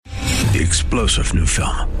The explosive new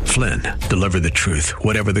film, Flynn, deliver the truth,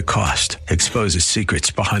 whatever the cost, exposes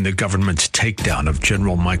secrets behind the government's takedown of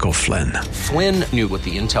General Michael Flynn. Flynn knew what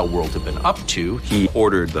the intel world had been up to. He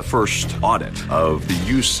ordered the first audit of the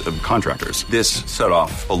use of contractors. This set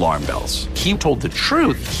off alarm bells. He told the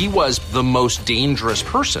truth. He was the most dangerous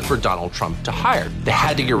person for Donald Trump to hire. They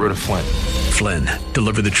had to get rid of Flynn. Flynn,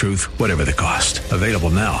 deliver the truth, whatever the cost. Available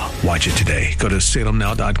now. Watch it today. Go to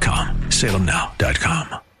salemnow.com.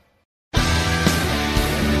 salemnow.com.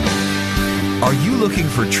 Are you looking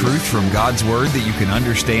for truth from God's Word that you can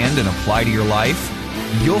understand and apply to your life?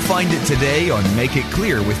 You'll find it today on Make It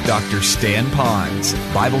Clear with Dr. Stan Ponz,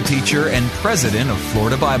 Bible teacher and president of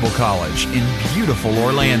Florida Bible College in beautiful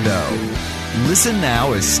Orlando. Listen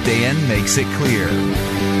now as Stan makes it clear.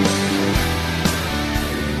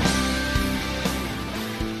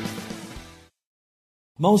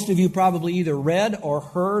 Most of you probably either read or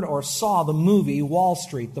heard or saw the movie Wall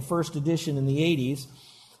Street, the first edition in the 80s,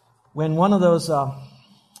 when one of those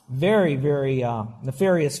very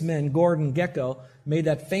nefarious men, Gordon Gekko, made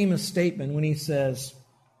that famous statement when he says,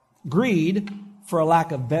 greed, for a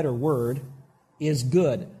lack of better word, is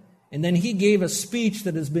good. And then he gave a speech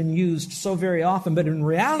that has been used so very often, but in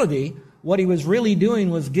reality, what he was really doing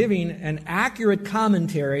was giving an accurate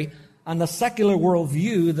commentary on the secular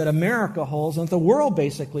worldview that America holds and that the world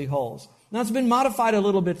basically holds. Now, it's been modified a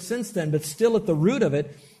little bit since then, but still at the root of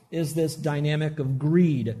it is this dynamic of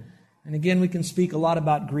greed. And again, we can speak a lot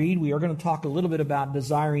about greed. We are going to talk a little bit about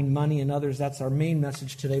desiring money and others. That's our main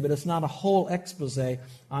message today, but it's not a whole expose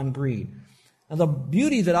on greed. Now, the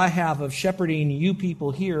beauty that I have of shepherding you people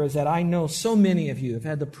here is that I know so many of you have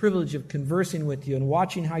had the privilege of conversing with you and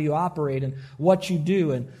watching how you operate and what you do.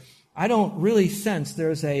 And I don't really sense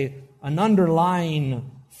there's an underlying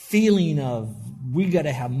feeling of we got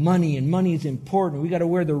to have money and money is important. We got to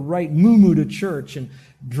wear the right muumuu to church and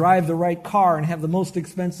drive the right car and have the most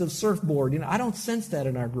expensive surfboard. I don't sense that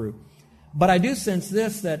in our group. But I do sense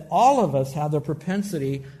this, that all of us have the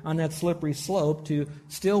propensity on that slippery slope to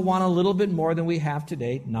still want a little bit more than we have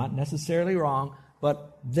today. Not necessarily wrong,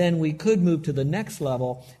 but then we could move to the next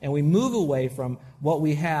level and we move away from what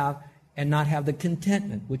we have and not have the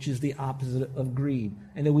contentment, which is the opposite of greed,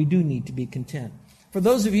 and that we do need to be content. For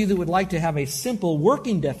those of you that would like to have a simple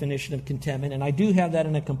working definition of contentment, and I do have that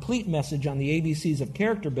in a complete message on the ABCs of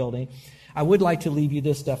character building, I would like to leave you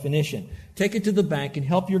this definition. Take it to the bank and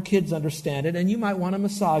help your kids understand it, and you might want to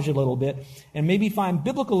massage it a little bit and maybe find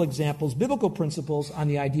biblical examples, biblical principles on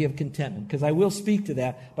the idea of contentment, because I will speak to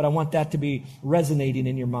that, but I want that to be resonating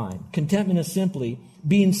in your mind. Contentment is simply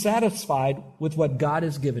being satisfied with what God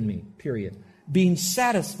has given me, period. Being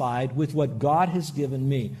satisfied with what God has given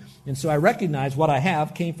me. And so I recognize what I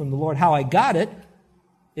have came from the Lord. How I got it,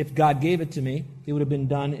 if God gave it to me, it would have been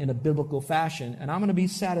done in a biblical fashion, and I'm going to be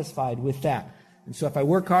satisfied with that. And so if I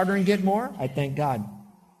work harder and get more, I thank God.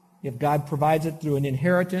 If God provides it through an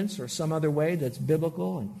inheritance or some other way that's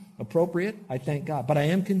biblical and appropriate, I thank God. But I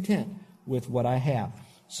am content with what I have.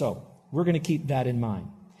 So we're going to keep that in mind.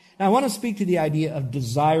 Now, I want to speak to the idea of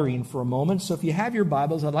desiring for a moment. So if you have your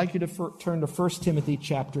Bibles, I'd like you to turn to 1 Timothy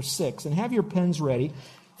chapter 6 and have your pens ready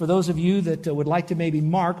for those of you that would like to maybe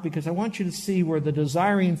mark, because I want you to see where the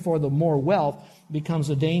desiring for the more wealth becomes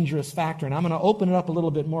a dangerous factor. And I'm going to open it up a little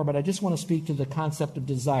bit more, but I just want to speak to the concept of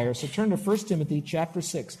desire. So turn to 1 Timothy chapter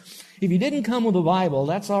 6. If you didn't come with a Bible,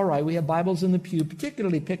 that's all right. We have Bibles in the pew.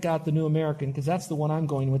 Particularly pick out the New American, because that's the one I'm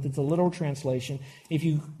going with. It's a literal translation. If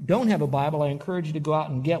you don't have a Bible, I encourage you to go out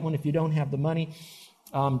and get one. If you don't have the money,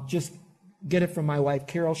 just get it from my wife,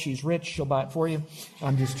 Carol. She's rich. She'll buy it for you.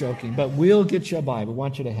 I'm just joking. But we'll get you a Bible. I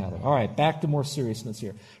want you to have it. All right, back to more seriousness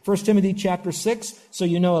here. 1 Timothy chapter 6, so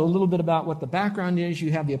you know a little bit about what the background is.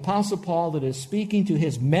 You have the Apostle Paul that is speaking to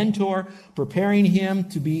his mentor, preparing him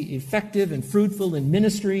to be effective and fruitful in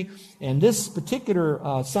ministry. And this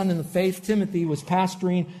particular son in the faith, Timothy, was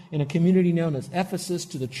pastoring in a community known as Ephesus,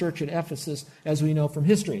 to the church at Ephesus, as we know from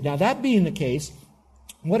history. Now, that being the case,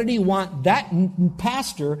 what did he want that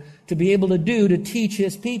pastor to be able to do to teach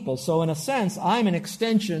his people? So in a sense, I'm an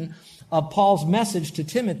extension of Paul's message to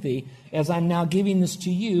Timothy as I'm now giving this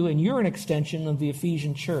to you, and you're an extension of the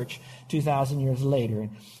Ephesian church 2,000 years later.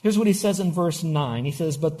 And here's what he says in verse 9. He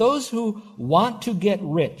says, but those who want to get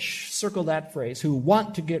rich, circle that phrase, who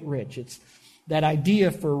want to get rich. It's that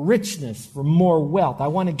idea for richness, for more wealth. I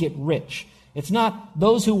want to get rich. It's not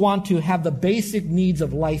those who want to have the basic needs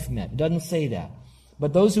of life met. It doesn't say that.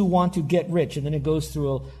 But those who want to get rich, and then it goes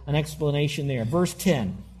through an explanation there. Verse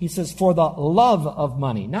 10, he says, for the love of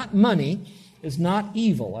money. Not money is not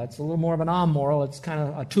evil. That's a little more of an amoral. It's kind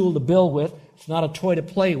of a tool to build with. It's not a toy to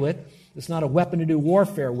play with. It's not a weapon to do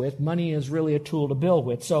warfare with. Money is really a tool to build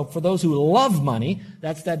with. So for those who love money,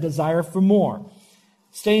 that's that desire for more.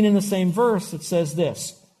 Staying in the same verse, it says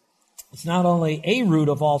this. It's not only a root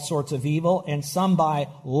of all sorts of evil, and some by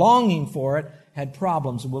longing for it had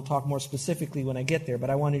problems. And we'll talk more specifically when I get there, but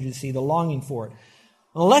I wanted you to see the longing for it.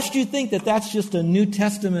 Unless you think that that's just a New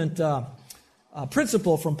Testament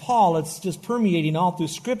principle from Paul, it's just permeating all through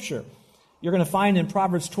Scripture. You're going to find in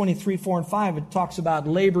Proverbs 23, 4 and 5, it talks about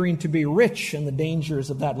laboring to be rich and the dangers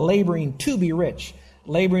of that. Laboring to be rich.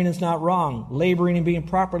 Laboring is not wrong. Laboring and being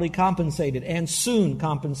properly compensated and soon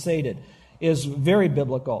compensated is very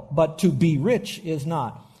biblical. But to be rich is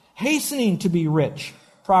not. Hastening to be rich.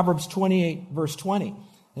 Proverbs 28, verse 20.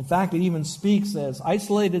 In fact, it even speaks, as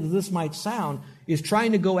isolated as this might sound, is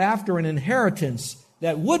trying to go after an inheritance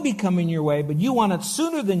that would be coming your way, but you want it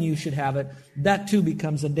sooner than you should have it. That too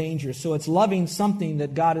becomes a danger. So it's loving something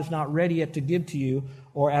that God is not ready yet to give to you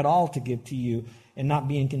or at all to give to you and not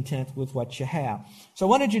being content with what you have. So I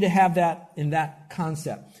wanted you to have that in that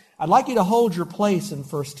concept. I'd like you to hold your place in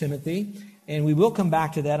 1 Timothy, and we will come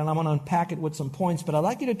back to that, and I'm going to unpack it with some points, but I'd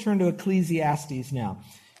like you to turn to Ecclesiastes now.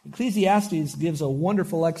 Ecclesiastes gives a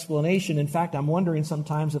wonderful explanation. In fact, I'm wondering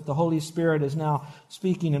sometimes if the Holy Spirit is now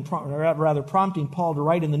speaking and prompting Paul to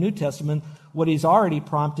write in the New Testament what he's already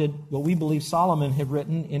prompted, what we believe Solomon had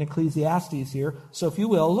written in Ecclesiastes here. So if you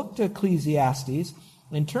will, look to Ecclesiastes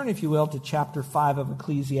and turn, if you will, to chapter 5 of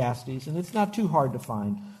Ecclesiastes. And it's not too hard to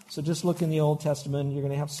find. So just look in the Old Testament. You're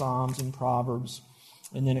going to have Psalms and Proverbs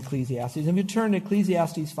and then Ecclesiastes. If you turn to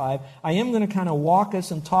Ecclesiastes 5, I am going to kind of walk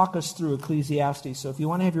us and talk us through Ecclesiastes. So if you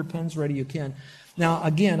want to have your pens ready, you can. Now,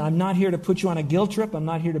 again, I'm not here to put you on a guilt trip. I'm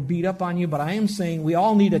not here to beat up on you, but I am saying we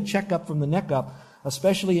all need a checkup from the neck up,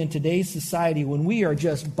 especially in today's society when we are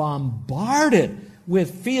just bombarded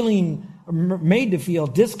with made to feel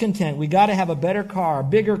discontent. We got to have a better car, a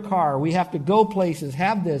bigger car. We have to go places,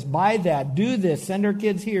 have this, buy that, do this, send our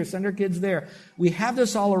kids here, send our kids there. We have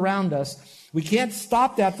this all around us. We can't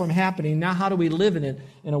stop that from happening. Now how do we live in it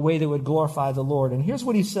in a way that would glorify the Lord? And here's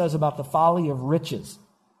what he says about the folly of riches.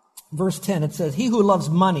 Verse 10, it says, he who loves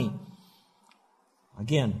money,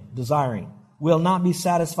 again, desiring, will not be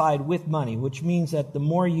satisfied with money, which means that the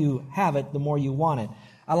more you have it, the more you want it.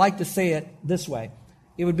 I like to say it this way.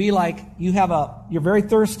 It would be like you're very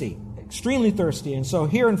thirsty, extremely thirsty. And so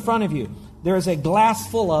here in front of you, there is a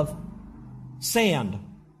glass full of sand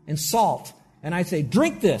and salt. And I say,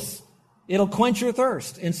 drink this. It'll quench your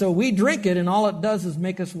thirst. And so we drink it, and all it does is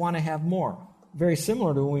make us want to have more. Very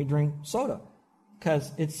similar to when we drink soda, because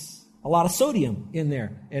it's a lot of sodium in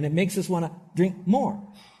there, and it makes us want to drink more.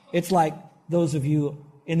 It's like those of you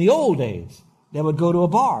in the old days that would go to a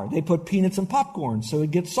bar. They put peanuts and popcorn so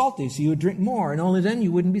it gets salty, so you would drink more, and only then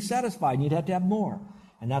you wouldn't be satisfied, and you'd have to have more.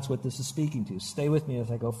 And that's what this is speaking to. Stay with me as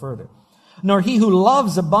I go further. Nor he who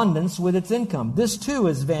loves abundance with its income. This too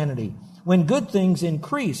is vanity. When good things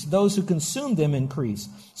increase, those who consume them increase.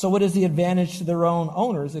 So what is the advantage to their own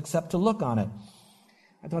owners except to look on it?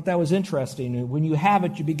 I thought that was interesting. When you have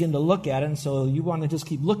it, you begin to look at it, and so you want to just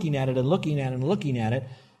keep looking at it and looking at it and looking at it.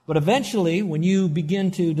 But eventually, when you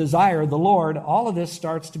begin to desire the Lord, all of this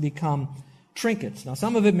starts to become trinkets. Now,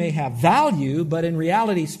 some of it may have value, but in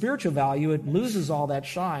reality, spiritual value, it loses all that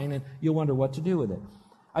shine, and you'll wonder what to do with it.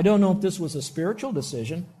 I don't know if this was a spiritual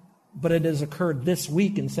decision, but it has occurred this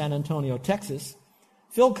week in San Antonio, Texas.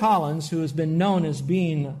 Phil Collins, who has been known as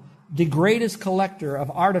being the greatest collector of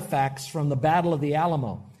artifacts from the Battle of the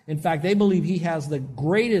Alamo. In fact, they believe he has the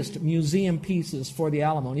greatest museum pieces for the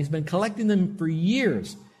Alamo, and he's been collecting them for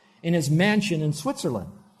years in his mansion in Switzerland.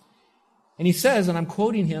 And he says, and I'm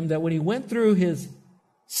quoting him, that when he went through his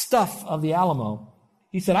stuff of the Alamo,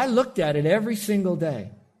 he said, I looked at it every single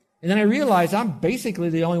day. And then I realized I'm basically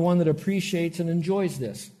the only one that appreciates and enjoys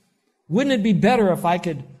this. Wouldn't it be better if I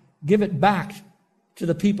could give it back to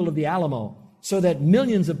the people of the Alamo so that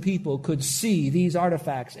millions of people could see these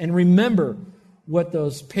artifacts and remember what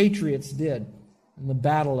those patriots did in the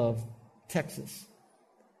Battle of Texas?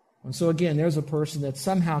 And so again, there's a person that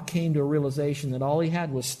somehow came to a realization that all he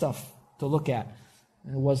had was stuff to look at,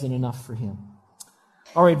 and it wasn't enough for him.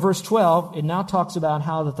 All right, verse 12, it now talks about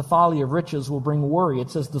how that the folly of riches will bring worry.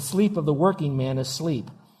 It says, the sleep of the working man is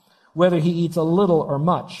sleep, whether he eats a little or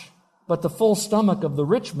much. But the full stomach of the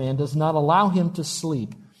rich man does not allow him to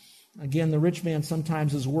sleep. Again, the rich man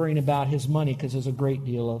sometimes is worrying about his money because there's a great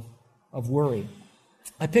deal of worry.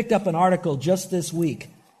 I picked up an article just this week,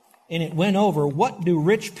 and it went over what do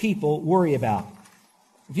rich people worry about.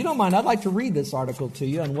 If you don't mind, I'd like to read this article to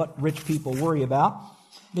you on what rich people worry about,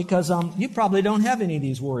 because you probably don't have any of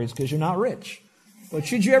these worries because you're not rich. But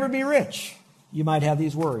should you ever be rich, you might have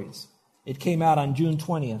these worries. It came out on June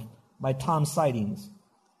 20th. by Tom Sidings.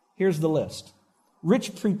 Here's the list.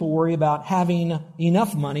 Rich people worry about having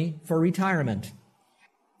enough money for retirement.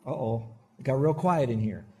 It got real quiet in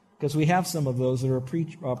here, because we have some of those that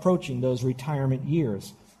are approaching those retirement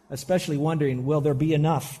years, especially wondering, will there be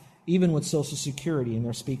enough, even with Social Security, and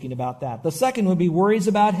they're speaking about that. The second would be worries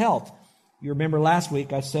about health. You remember last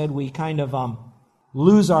week I said we kind of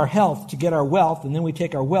lose our health to get our wealth, and then we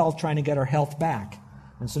take our wealth trying to get our health back.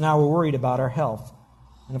 And so now we're worried about our health.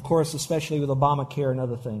 And of course, especially with Obamacare and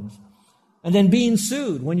other things. And then being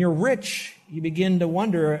sued. When you're rich, you begin to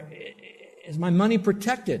wonder, is my money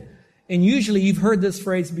protected? And usually you've heard this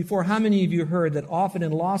phrase before. How many of you heard that often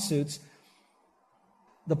in lawsuits,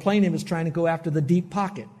 the plaintiff is trying to go after the deep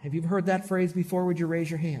pocket? Have you heard that phrase before? Would you raise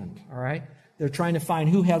your hand? All right? They're trying to find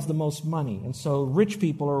who has the most money. And so rich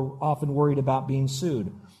people are often worried about being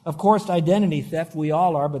sued. Of course, identity theft, we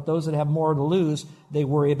all are, but those that have more to lose, they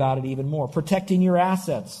worry about it even more. Protecting your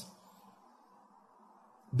assets.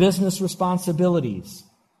 Business responsibilities.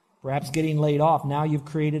 Perhaps getting laid off. Now you've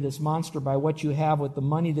created this monster by what you have with the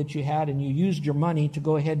money that you had, and you used your money to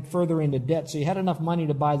go ahead further into debt. So you had enough money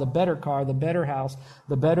to buy the better car, the better house,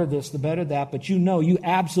 the better this, the better that, but you know you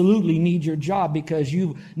absolutely need your job because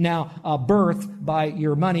you've now birthed by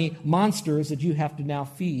your money monsters that you have to now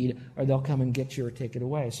feed, or they'll come and get you or take it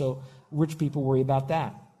away. So rich people worry about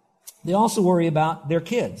that. They also worry about their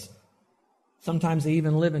kids. Sometimes they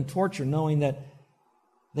even live in torture knowing that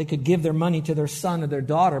they could give their money to their son or their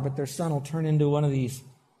daughter, but their son will turn into one of these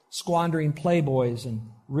squandering playboys and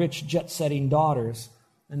rich jet-setting daughters.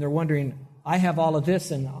 And they're wondering, I have all of this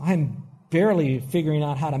and I'm barely figuring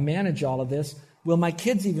out how to manage all of this. Will my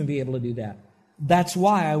kids even be able to do that? That's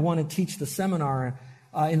why I want to teach the seminar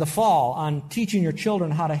in the fall on teaching your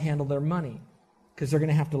children how to handle their money, because they're going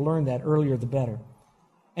to have to learn that earlier the better.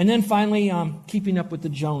 And then finally, keeping up with the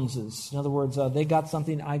Joneses. In other words, they got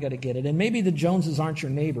something, I got to get it. And maybe the Joneses aren't your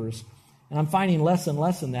neighbors. And I'm finding less and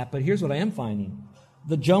less in that. But here's what I am finding.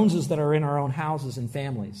 The Joneses that are in our own houses and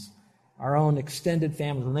families, our own extended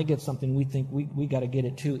families, when they get something, we think we got to get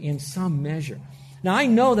it too in some measure. Now, I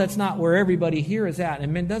know that's not where everybody here is at.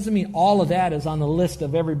 And it doesn't mean all of that is on the list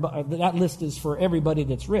of everybody. That list is for everybody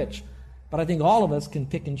that's rich. But I think all of us can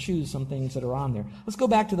pick and choose some things that are on there. Let's go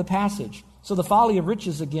back to the passage. So the folly of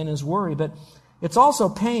riches, again, is worry, but it's also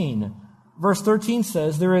pain. Verse 13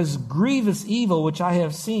 says, there is grievous evil which I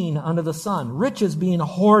have seen under the sun, riches being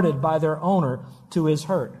hoarded by their owner to his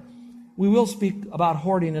hurt. We will speak about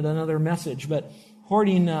hoarding in another message, but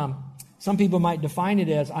hoarding, some people might define it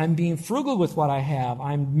as, I'm being frugal with what I have,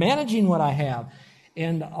 I'm managing what I have.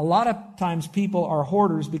 And a lot of times people are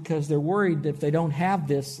hoarders because they're worried that if they don't have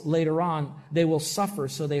this later on, they will suffer.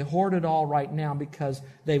 So they hoard it all right now because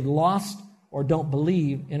they've lost or don't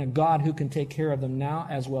believe in a God who can take care of them now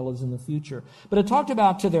as well as in the future. But it talked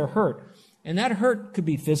about to their hurt. And that hurt could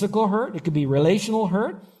be physical hurt. It could be relational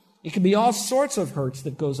hurt. It could be all sorts of hurts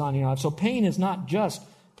that goes on in your life. So pain is not just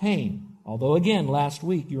pain. Although, again, last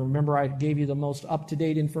week, you remember I gave you the most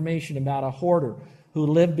up-to-date information about a hoarder who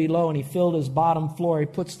lived below, and he filled his bottom floor. He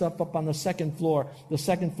put stuff up on the second floor. The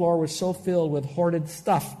second floor was so filled with hoarded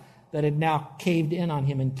stuff that it now caved in on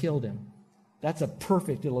him and killed him. That's a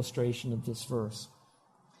perfect illustration of this verse.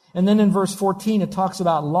 And then in verse 14, it talks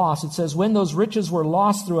about loss. It says, when those riches were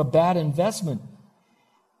lost through a bad investment,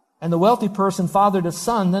 and the wealthy person fathered a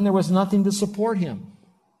son, then there was nothing to support him.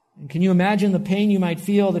 And can you imagine the pain you might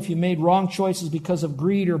feel if you made wrong choices because of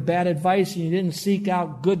greed or bad advice and you didn't seek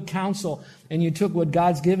out good counsel and you took what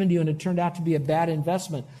God's given to you and it turned out to be a bad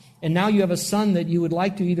investment? And now you have a son that you would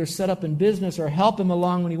like to either set up in business or help him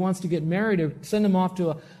along when he wants to get married or send him off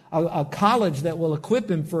to a college that will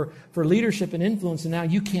equip him for leadership and influence, and now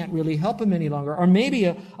you can't really help him any longer. Or maybe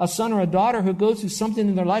a son or a daughter who goes through something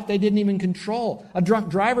in their life they didn't even control. A drunk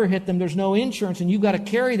driver hit them, there's no insurance, and you've got to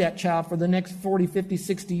carry that child for the next 40, 50,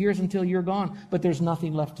 60 years until you're gone, but there's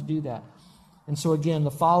nothing left to do that. And so again,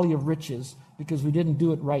 the folly of riches, because we didn't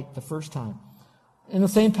do it right the first time. In the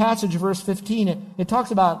same passage, verse 15, it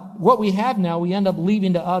talks about what we have now, we end up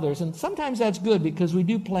leaving to others. And sometimes that's good because we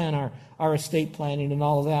do plan our estate planning and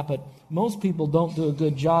all of that, but most people don't do a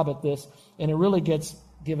good job at this, and it really gets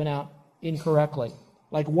given out incorrectly.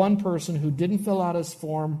 Like one person who didn't fill out his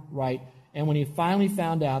form right, and when he finally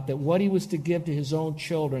found out that what he was to give to his own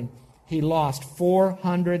children, he lost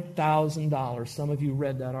 $400,000. Some of you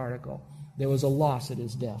read that article. There was a loss at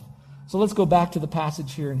his death. So let's go back to the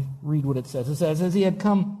passage here and read what it says. It says, as he had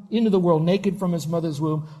come into the world naked from his mother's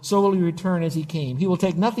womb, so will he return as he came. He will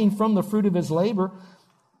take nothing from the fruit of his labor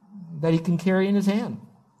that he can carry in his hand.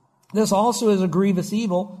 This also is a grievous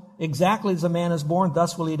evil. Exactly as a man is born,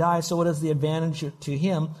 thus will he die. So it is the advantage to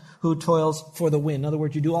him who toils for the wind. In other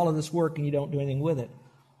words, you do all of this work and you don't do anything with it.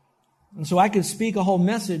 And so I could speak a whole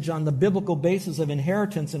message on the biblical basis of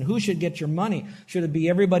inheritance and who should get your money. Should it be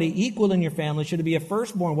everybody equal in your family? Should it be a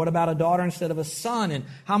firstborn? What about a daughter instead of a son? And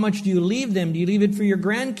how much do you leave them? Do you leave it for your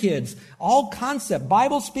grandkids? All concept.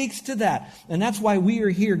 Bible speaks to that. And that's why we are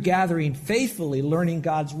here gathering faithfully, learning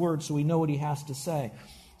God's word so we know what He has to say.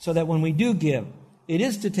 So that when we do give, it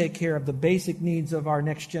is to take care of the basic needs of our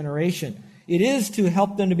next generation. It is to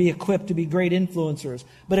help them to be equipped to be great influencers,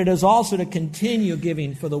 but it is also to continue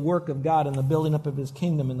giving for the work of God and the building up of His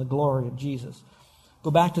kingdom and the glory of Jesus.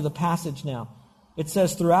 Go back to the passage now. It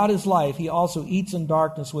says, throughout His life, He also eats in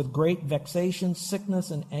darkness with great vexation,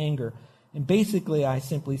 sickness, and anger. And basically, I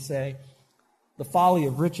simply say, the folly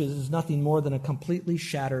of riches is nothing more than a completely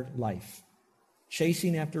shattered life.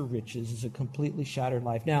 Chasing after riches is a completely shattered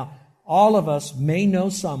life. Now, all of us may know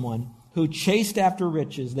someone who chased after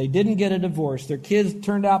riches. They didn't get a divorce. Their kids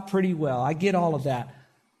turned out pretty well. I get all of that.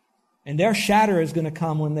 And their shatter is going to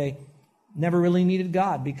come when they never really needed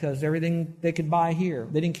God because everything they could buy here,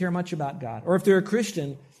 they didn't care much about God. Or if they're a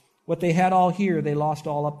Christian, what they had all here, they lost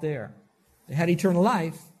all up there. They had eternal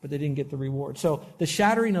life, but they didn't get the reward. So the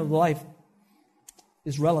shattering of life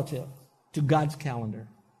is relative to God's calendar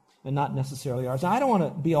and not necessarily ours. Now, I don't want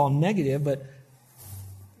to be all negative, but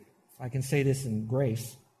if I can say this in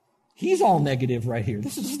grace, He's all negative right here.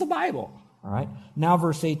 This is just the Bible. All right. Now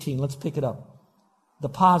verse 18. Let's pick it up. The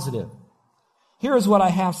positive. Here is what I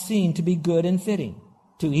have seen to be good and fitting,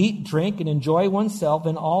 to eat, drink, and enjoy oneself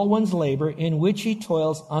in all one's labor in which he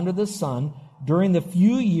toils under the sun during the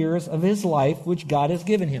few years of his life which God has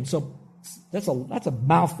given him. So that's a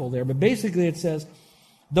mouthful there. But basically it says,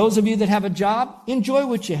 those of you that have a job, enjoy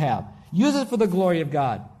what you have. Use it for the glory of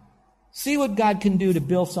God. See what God can do to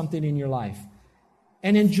build something in your life.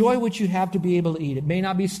 And enjoy what you have to be able to eat. It may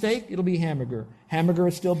not be steak, it'll be hamburger. Hamburger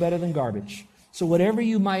is still better than garbage. So whatever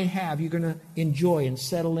you might have, you're going to enjoy and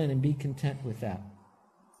settle in and be content with that.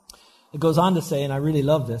 It goes on to say, and I really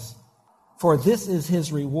love this, for this is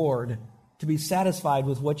His reward, to be satisfied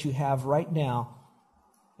with what you have right now.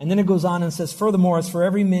 And then it goes on and says, furthermore, as for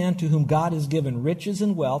every man to whom God has given riches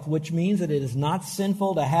and wealth, which means that it is not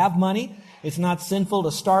sinful to have money. It's not sinful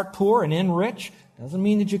to start poor and end rich. Doesn't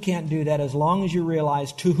mean that you can't do that as long as you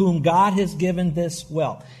realize to whom God has given this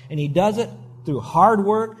wealth. And He does it through hard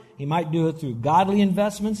work. He might do it through godly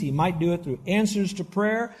investments. He might do it through answers to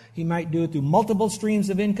prayer. He might do it through multiple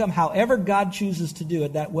streams of income. However God chooses to do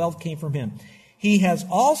it, that wealth came from Him. He has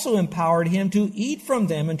also empowered him to eat from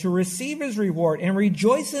them and to receive his reward and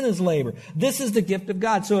rejoice in his labor. This is the gift of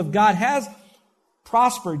God. So if God has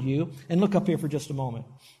prospered you, and look up here for just a moment.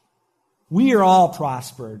 We are all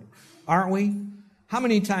prospered, aren't we? How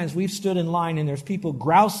many times we've stood in line and there's people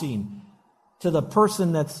grousing to the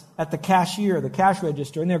person that's at the cashier, the cash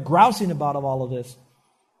register, and they're grousing about all of this.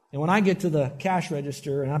 And when I get to the cash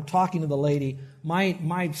register and I'm talking to the lady,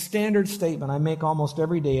 my standard statement I make almost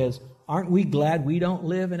every day is, aren't we glad we don't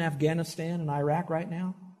live in Afghanistan and Iraq right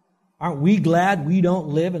now? Aren't we glad we don't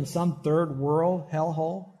live in some third world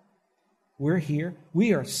hellhole? We're here.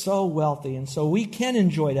 We are so wealthy, and so we can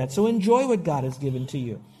enjoy that. So enjoy what God has given to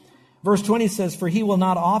you. Verse 20 says, for he will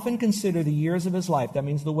not often consider the years of his life. That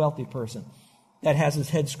means the wealthy person that has his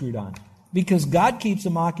head screwed on. Because God keeps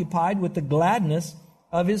him occupied with the gladness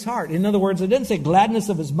of his heart. In other words, it didn't say gladness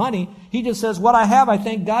of his money. He just says, what I have, I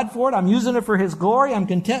thank God for it. I'm using it for His glory. I'm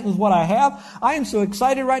content with what I have. I am so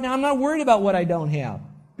excited right now. I'm not worried about what I don't have.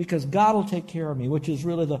 Because God will take care of me, which is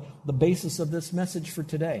really the basis of this message for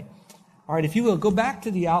today. All right, if you will, go back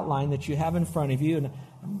to the outline that you have in front of you, and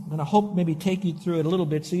I'm going to hope maybe take you through it a little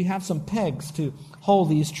bit so you have some pegs to hold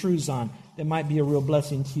these truths on that might be a real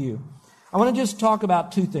blessing to you. I want to just talk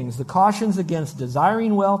about two things, the cautions against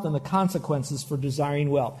desiring wealth and the consequences for desiring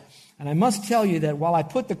wealth. And I must tell you that while I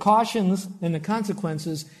put the cautions and the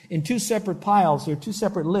consequences in two separate piles, or two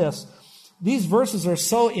separate lists, these verses are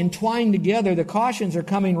so entwined together, the cautions are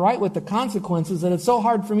coming right with the consequences, that it's so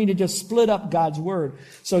hard for me to just split up God's Word.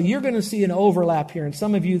 So you're going to see an overlap here. And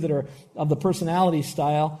some of you that are of the personality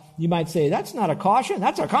style, you might say, that's not a caution,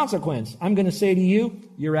 that's a consequence. I'm going to say to you,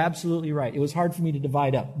 you're absolutely right. It was hard for me to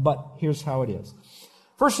divide up, but here's how it is.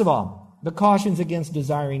 First of all, the cautions against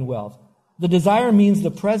desiring wealth. The desire means the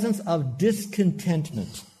presence of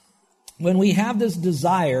discontentment. When we have this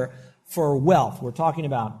desire for wealth, we're talking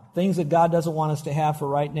about things that God doesn't want us to have for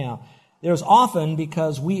right now, there's often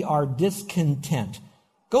because we are discontent.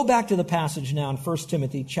 Go back to the passage now in 1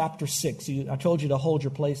 Timothy chapter 6. I told you to hold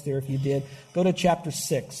your place there if you did. Go to chapter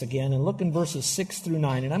 6 again and look in verses 6 through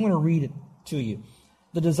 9, and I'm going to read it to you.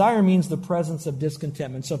 The desire means the presence of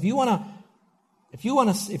discontentment. So if you want to If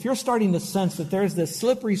you're starting to sense that there's this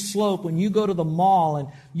slippery slope when you go to the mall and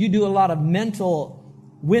you do a lot of mental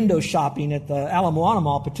window shopping at the Ala Moana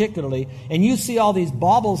Mall particularly, and you see all these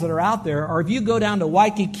baubles that are out there, or if you go down to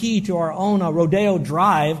Waikiki to our own Rodeo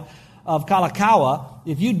Drive of Kalakaua,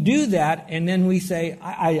 if you do that and then we say,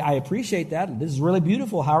 I appreciate that, this is really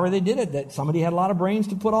beautiful, however they did it, that somebody had a lot of brains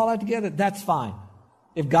to put all that together, that's fine.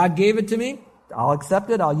 If God gave it to me, I'll accept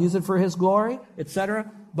it, I'll use it for His glory,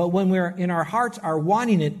 etc. But when we're in our hearts are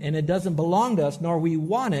wanting it and it doesn't belong to us, nor we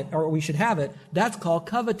want it, or we should have it, that's called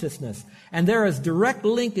covetousness. And there is direct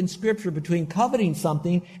link in Scripture between coveting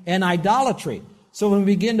something and idolatry. So when we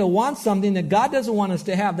begin to want something that God doesn't want us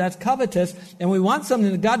to have, that's covetous. And we want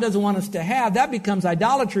something that God doesn't want us to have, that becomes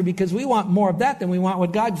idolatry because we want more of that than we want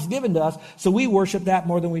what God's given to us. So we worship that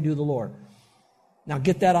more than we do the Lord. Now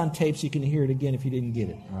get that on tape so you can hear it again if you didn't get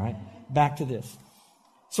it. All right? Back to this.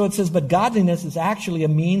 So it says, but godliness is actually a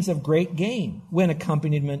means of great gain when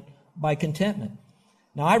accompanied by contentment.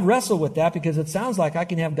 Now I wrestle with that because it sounds like I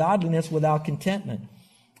can have godliness without contentment.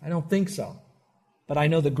 I don't think so. But I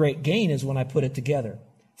know the great gain is when I put it together.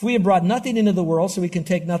 For we have brought nothing into the world, so we can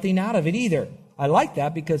take nothing out of it either. I like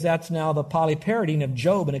that because that's now the polyparodying of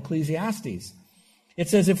Job and Ecclesiastes. It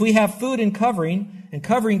says if we have food and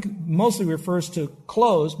covering mostly refers to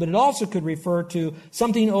clothes, but it also could refer to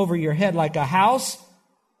something over your head like a house,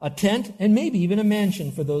 a tent, and maybe even a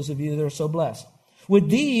mansion for those of you that are so blessed. With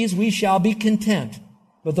these we shall be content.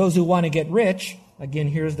 But those who want to get rich, again,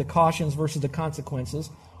 here's the cautions versus the consequences,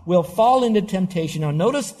 will fall into temptation. Now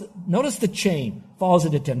notice the chain. Falls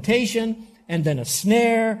into temptation, and then a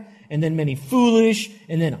snare, and then many foolish,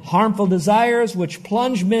 and then harmful desires, which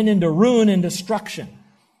plunge men into ruin and destruction.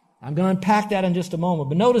 I'm going to unpack that in just a moment.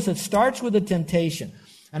 But notice it starts with a temptation.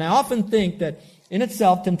 And I often think that in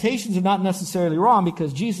itself, temptations are not necessarily wrong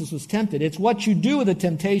because Jesus was tempted. It's what you do with a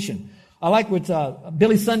temptation. I like what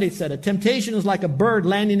Billy Sunday said. A temptation is like a bird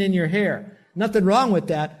landing in your hair. Nothing wrong with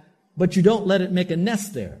that, but you don't let it make a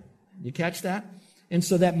nest there. You catch that? And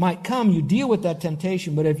so that might come. You deal with that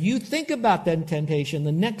temptation. But if you think about that temptation,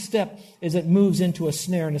 the next step is it moves into a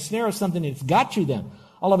snare. And a snare is something that's got you then.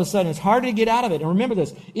 All of a sudden, it's hard to get out of it. And remember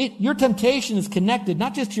this, your temptation is connected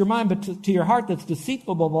not just to your mind, but to your heart that's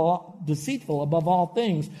deceitful above all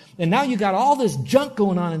things. And now you got all this junk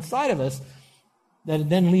going on inside of us that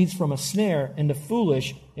then leads from a snare into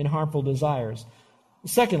foolish and harmful desires.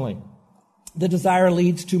 Secondly, the desire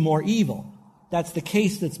leads to more evil. That's the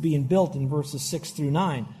case that's being built in verses 6 through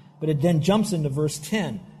 9. But it then jumps into verse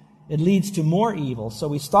 10. It leads to more evil. So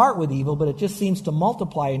we start with evil, but it just seems to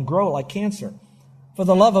multiply and grow like cancer. For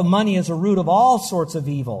the love of money is a root of all sorts of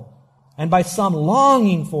evil, and by some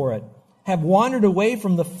longing for it have wandered away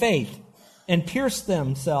from the faith and pierced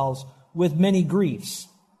themselves with many griefs.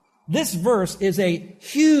 This verse is a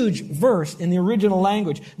huge verse in the original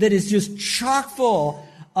language that is just chock full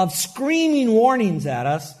of screaming warnings at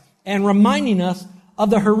us and reminding us of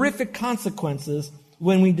the horrific consequences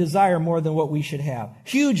when we desire more than what we should have.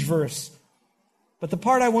 Huge verse. But the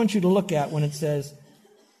part I want you to look at when it says,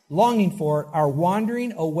 longing for it, are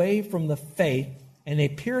wandering away from the faith, and they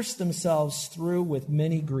pierce themselves through with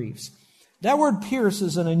many griefs. That word pierce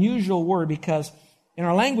is an unusual word because in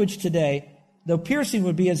our language today, the piercing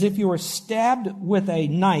would be as if you were stabbed with a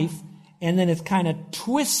knife and then it's kind of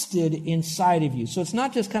twisted inside of you. So it's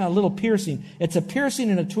not just kind of a little piercing. It's a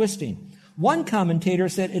piercing and a twisting. One commentator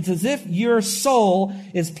said it's as if your soul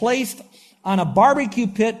is placed on a barbecue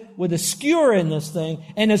pit with a skewer in this thing,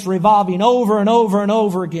 and it's revolving over and over and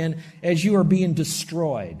over again as you are being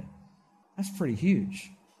destroyed. That's pretty huge.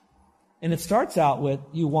 And it starts out with,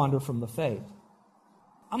 you wander from the faith.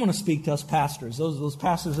 I'm going to speak to us pastors, those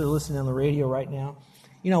pastors that are listening on the radio right now.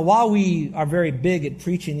 You know, while we are very big at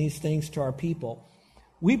preaching these things to our people,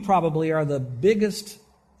 we probably are the biggest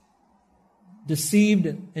deceived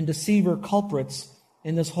and deceiver culprits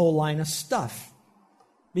in this whole line of stuff.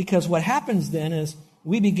 Because what happens then is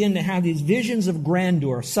we begin to have these visions of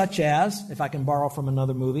grandeur, such as, if I can borrow from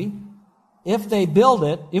another movie, if we build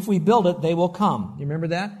it, they will come. You remember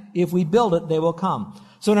that? If we build it, they will come.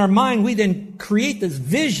 So in our mind, we then create this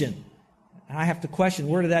vision. And I have to question,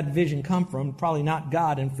 where did that vision come from? Probably not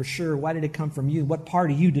God, and for sure, why did it come from you? What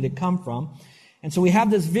part of you did it come from? And so we have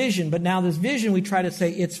this vision, but now this vision, we try to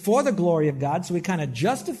say it's for the glory of God. So we kind of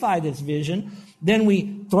justify this vision. Then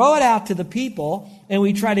we throw it out to the people, and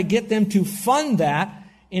we try to get them to fund that.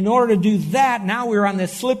 In order to do that, now we're on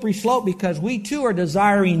this slippery slope because we too are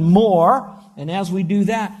desiring more. And as we do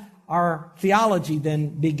that, our theology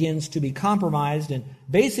then begins to be compromised and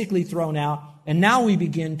basically thrown out. And now we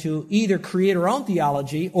begin to either create our own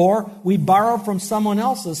theology or we borrow from someone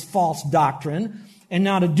else's false doctrine. And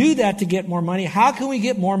now to do that, to get more money, how can we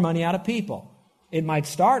get more money out of people? It might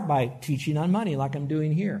start by teaching on money like I'm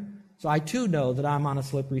doing here. So I too know that I'm on a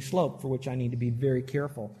slippery slope for which I need to be very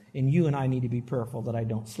careful. And you and I need to be careful that I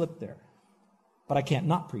don't slip there. But I can't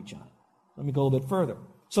not preach on it. Let me go a little bit further.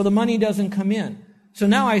 So the money doesn't come in. So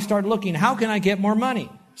now I start looking, how can I get more money?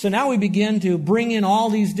 So now we begin to bring in all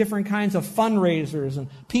these different kinds of fundraisers and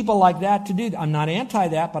people like that to do that. I'm not anti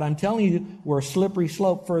that, but I'm telling you, we're a slippery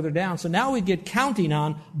slope further down. So now we get counting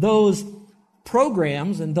on those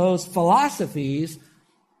programs and those philosophies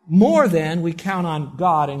more than we count on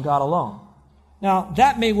God and God alone. Now,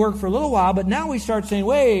 that may work for a little while, but now we start saying,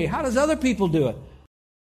 wait, how does other people do it?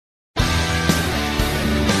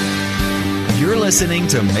 You're listening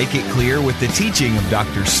to Make It Clear with the teaching of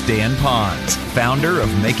Dr. Stan Ponz, founder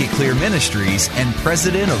of Make It Clear Ministries and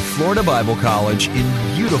president of Florida Bible College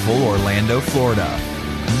in beautiful Orlando, Florida.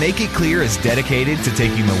 Make It Clear is dedicated to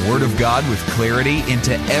taking the Word of God with clarity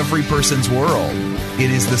into every person's world.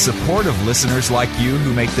 It is the support of listeners like you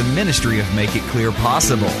who make the ministry of Make It Clear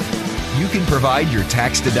possible. You can provide your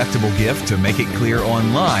tax-deductible gift to Make It Clear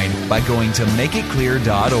online by going to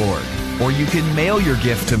makeitclear.org. Or you can mail your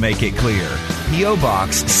gift to Make It Clear, P.O.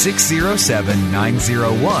 Box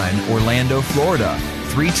 607901, Orlando, Florida,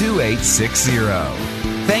 32860.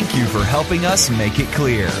 Thank you for helping us make it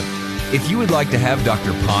clear. If you would like to have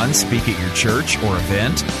Dr. Ponz speak at your church or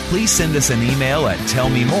event, please send us an email at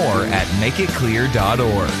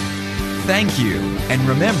tellmemore@makeitclear.org. Thank you, and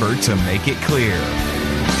remember to make it clear.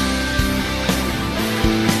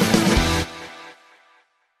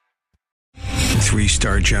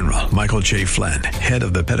 Three-star General Michael J. Flynn, head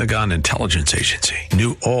of the Pentagon Intelligence Agency,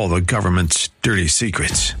 knew all the government's dirty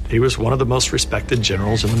secrets. He was one of the most respected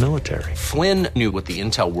generals in the military. Flynn knew what the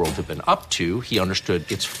intel world had been up to. He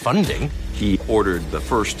understood its funding. He ordered the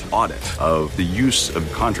first audit of the use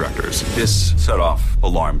of contractors. This set off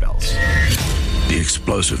alarm bells. The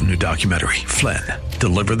explosive new documentary, Flynn,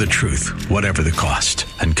 Deliver the Truth, Whatever the Cost,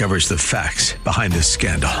 uncovers the facts behind this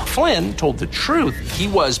scandal. Flynn told the truth. He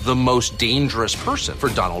was the most dangerous person for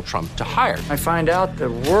Donald Trump to hire. I find out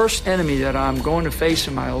the worst enemy that I'm going to face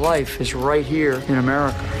in my life is right here in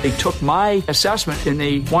America. They took my assessment and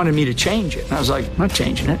they wanted me to change it. And I was like, I'm not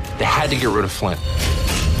changing it. They had to get rid of Flynn.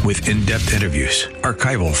 With in-depth interviews,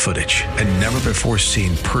 archival footage, and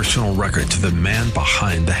never-before-seen personal records of the man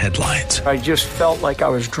behind the headlines. I just felt like I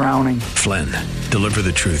was drowning. Flynn, Deliver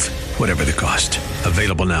the Truth, Whatever the Cost.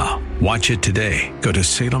 Available now. Watch it today. Go to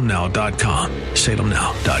salemnow.com.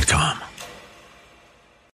 salemnow.com.